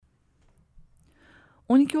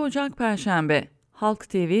12 Ocak Perşembe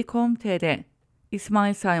halktv.com.tr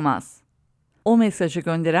İsmail Saymaz O mesajı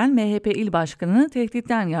gönderen MHP İl Başkanı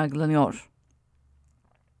tehditten yargılanıyor.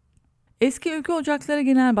 Eski Ülke Ocakları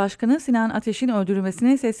Genel Başkanı Sinan Ateş'in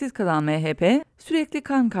öldürülmesine sessiz kalan MHP sürekli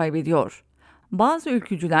kan kaybediyor. Bazı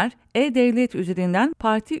ülkücüler E-Devlet üzerinden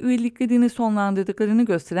parti üyeliklerini sonlandırdıklarını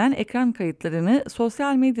gösteren ekran kayıtlarını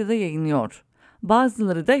sosyal medyada yayınlıyor.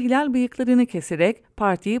 Bazıları da hilal bıyıklarını keserek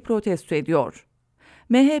partiyi protesto ediyor.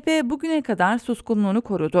 MHP bugüne kadar suskunluğunu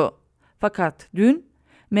korudu. Fakat dün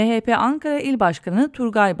MHP Ankara İl Başkanı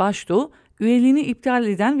Turgay Baştuğ üyeliğini iptal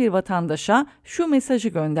eden bir vatandaşa şu mesajı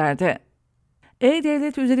gönderdi.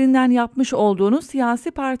 E-Devlet üzerinden yapmış olduğunuz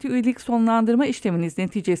siyasi parti üyelik sonlandırma işleminiz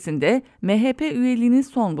neticesinde MHP üyeliğiniz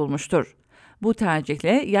son bulmuştur. Bu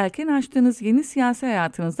tercihle yelken açtığınız yeni siyasi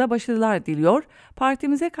hayatınızda başarılar diliyor,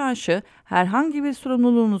 partimize karşı herhangi bir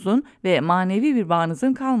sorumluluğunuzun ve manevi bir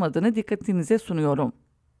bağınızın kalmadığını dikkatinize sunuyorum.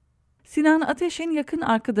 Sinan Ateş'in yakın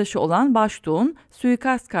arkadaşı olan Baştuğ'un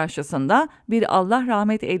suikast karşısında bir Allah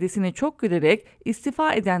rahmet eylesini çok gülerek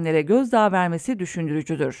istifa edenlere gözdağı vermesi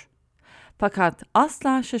düşündürücüdür. Fakat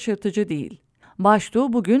asla şaşırtıcı değil.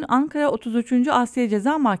 Baştuğ bugün Ankara 33. Asliye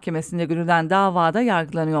Ceza Mahkemesi'nde görülen davada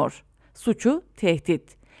yargılanıyor. Suçu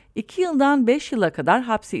tehdit. 2 yıldan 5 yıla kadar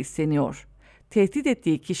hapsi isteniyor. Tehdit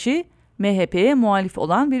ettiği kişi MHP'ye muhalif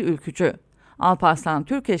olan bir ülkücü. Alparslan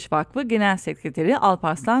Türkeş Vakfı Genel Sekreteri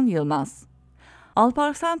Alparslan Yılmaz.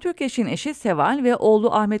 Alparslan Türkeş'in eşi Seval ve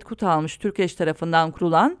oğlu Ahmet Kutalmış Türkeş tarafından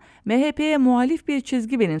kurulan MHP'ye muhalif bir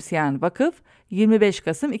çizgi benimseyen vakıf, 25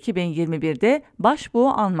 Kasım 2021'de Başbuğ'u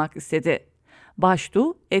anmak istedi.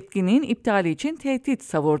 Başbuğ, etkinliğin iptali için tehdit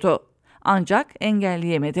savurdu. Ancak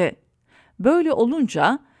engelleyemedi. Böyle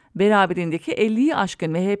olunca beraberindeki 50'yi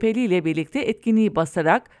aşkın MHP'li ile birlikte etkinliği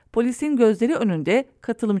basarak polisin gözleri önünde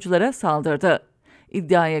katılımcılara saldırdı.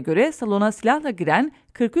 İddiaya göre salona silahla giren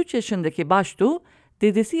 43 yaşındaki Baştuğ,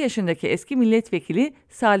 dedesi yaşındaki eski milletvekili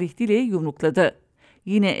Salih Dile'yi yumrukladı.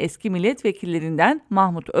 Yine eski milletvekillerinden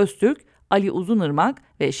Mahmut Öztürk, Ali Uzunırmak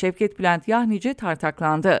ve Şevket Bülent Yahnici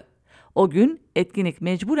tartaklandı. O gün etkinlik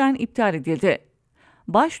mecburen iptal edildi.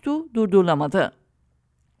 Baştuğ durdurulamadı.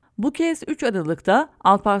 Bu kez 3 Aralık'ta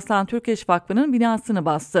Alparslan Türkeş Vakfı'nın binasını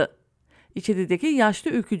bastı. İçerideki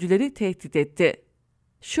yaşlı ülkücüleri tehdit etti.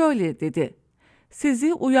 Şöyle dedi: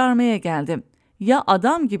 "Sizi uyarmaya geldim. Ya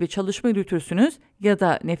adam gibi çalışma yürütürsünüz ya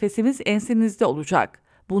da nefesimiz ensenizde olacak.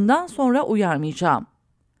 Bundan sonra uyarmayacağım."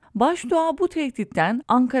 Baştuğ'a bu tehditten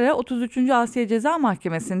Ankara 33. Asliye Ceza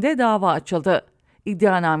Mahkemesi'nde dava açıldı.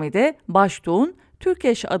 İddianamede Baştuğ'un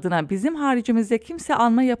Türkeş adına bizim haricimizde kimse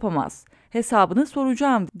anma yapamaz, hesabını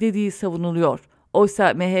soracağım dediği savunuluyor.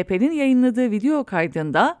 Oysa MHP'nin yayınladığı video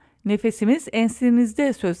kaydında nefesimiz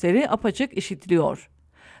ensenizde sözleri apaçık işitiliyor.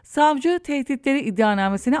 Savcı tehditleri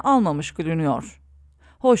iddianamesine almamış görünüyor.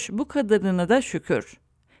 Hoş, bu kadarına da şükür.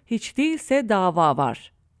 Hiç değilse dava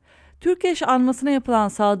var. Türkeş anmasına yapılan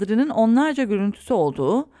saldırının onlarca görüntüsü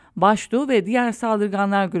olduğu, Baştuğ ve diğer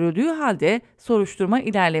saldırganlar görüldüğü halde soruşturma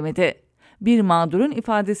ilerlemedi. Bir mağdurun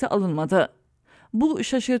ifadesi alınmadı. Bu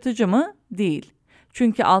şaşırtıcı mı? Değil.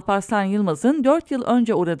 Çünkü Alparslan Yılmaz'ın 4 yıl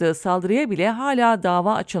önce uğradığı saldırıya bile hala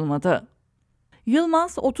dava açılmadı.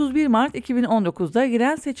 Yılmaz, 31 Mart 2019'da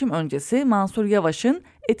yerel seçim öncesi Mansur Yavaş'ın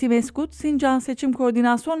Etimeskut Sincan Seçim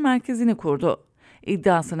Koordinasyon Merkezi'ni kurdu.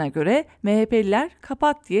 İddiasına göre MHP'liler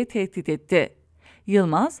kapat diye tehdit etti.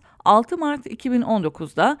 Yılmaz, 6 Mart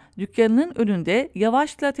 2019'da dükkanının önünde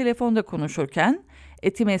Yavaş'la telefonda konuşurken,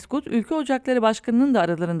 Etimeskut Ülke Ocakları Başkanı'nın da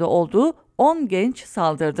aralarında olduğu 10 genç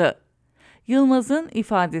saldırdı. Yılmaz'ın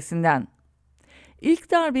ifadesinden: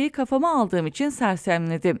 "İlk darbeyi kafama aldığım için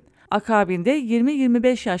sersemledim. Akabinde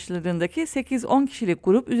 20-25 yaşlarındaki 8-10 kişilik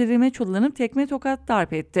grup üzerime çullanıp tekme tokat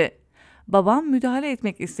darp etti. Babam müdahale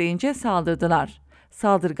etmek isteyince saldırdılar.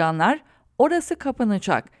 Saldırganlar, orası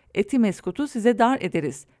kapanacak, Etimeskut'u size dar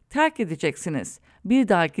ederiz, terk edeceksiniz, bir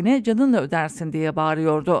dahakine canınla ödersin" diye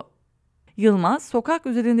bağırıyordu. Yılmaz, sokak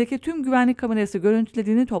üzerindeki tüm güvenlik kamerası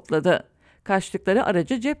görüntülerini topladı. Kaçtıkları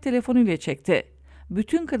aracı cep telefonuyla çekti.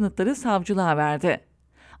 Bütün kanıtları savcılığa verdi.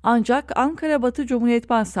 Ancak Ankara Batı Cumhuriyet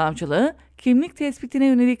Başsavcılığı, kimlik tespitine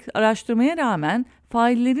yönelik araştırmaya rağmen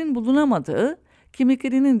faillerin bulunamadığı,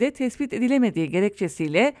 kimliklerinin de tespit edilemediği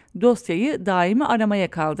gerekçesiyle dosyayı daimi aramaya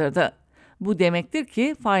kaldırdı. Bu demektir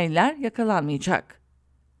ki failler yakalanmayacak.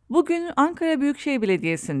 Bugün Ankara Büyükşehir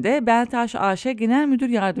Belediyesi'nde Beltaş AŞ Genel Müdür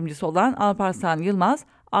Yardımcısı olan Alparslan Yılmaz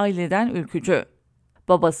aileden ülkücü.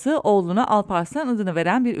 Babası oğluna Alparslan adını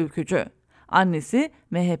veren bir ülkücü. Annesi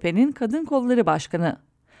MHP'nin Kadın Kolları Başkanı.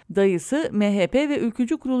 Dayısı MHP ve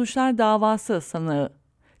Ülkücü Kuruluşlar Davası sanığı.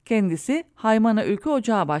 Kendisi Haymana Ülke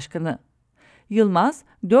Ocağı Başkanı. Yılmaz,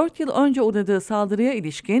 4 yıl önce uğradığı saldırıya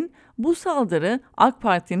ilişkin bu saldırı AK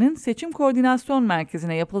Parti'nin seçim koordinasyon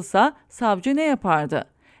merkezine yapılsa savcı ne yapardı?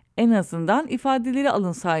 En azından ifadeleri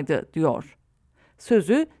alınsaydı diyor.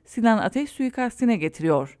 Sözü Sinan Ateş suikastine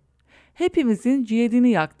getiriyor. Hepimizin ciğerini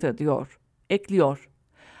yaktı diyor. Ekliyor.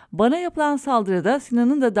 Bana yapılan saldırıda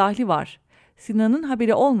Sinan'ın da dahli var. Sinan'ın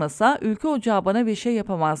haberi olmasa ülke ocağı bana bir şey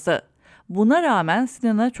yapamazdı. Buna rağmen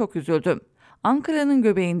Sinan'a çok üzüldüm. Ankara'nın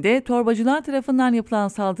göbeğinde torbacılar tarafından yapılan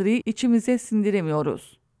saldırıyı içimize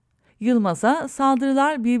sindiremiyoruz. Yılmaz'a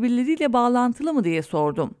saldırılar birbirleriyle bağlantılı mı diye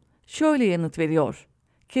sordum. Şöyle yanıt veriyor.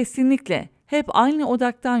 Kesinlikle hep aynı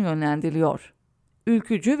odaktan yönlendiriliyor.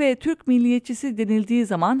 Ülkücü ve Türk milliyetçisi denildiği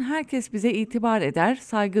zaman herkes bize itibar eder,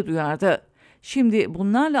 saygı duyardı. Şimdi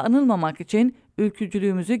bunlarla anılmamak için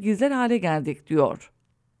ülkücülüğümüzü gizler hale geldik diyor.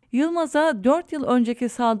 Yılmaz'a 4 yıl önceki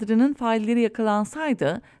saldırının failleri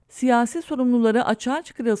yakalansaydı, siyasi sorumluları açığa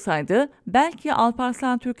çıkarılsaydı belki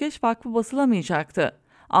Alparslan Türkeş Vakfı basılamayacaktı.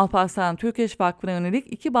 Alparslan Türkeş Vakfı'na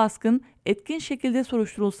yönelik 2 baskın etkin şekilde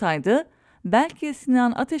soruşturulsaydı belki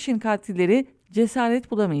Sinan Ateş'in katilleri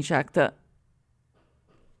cesaret bulamayacaktı.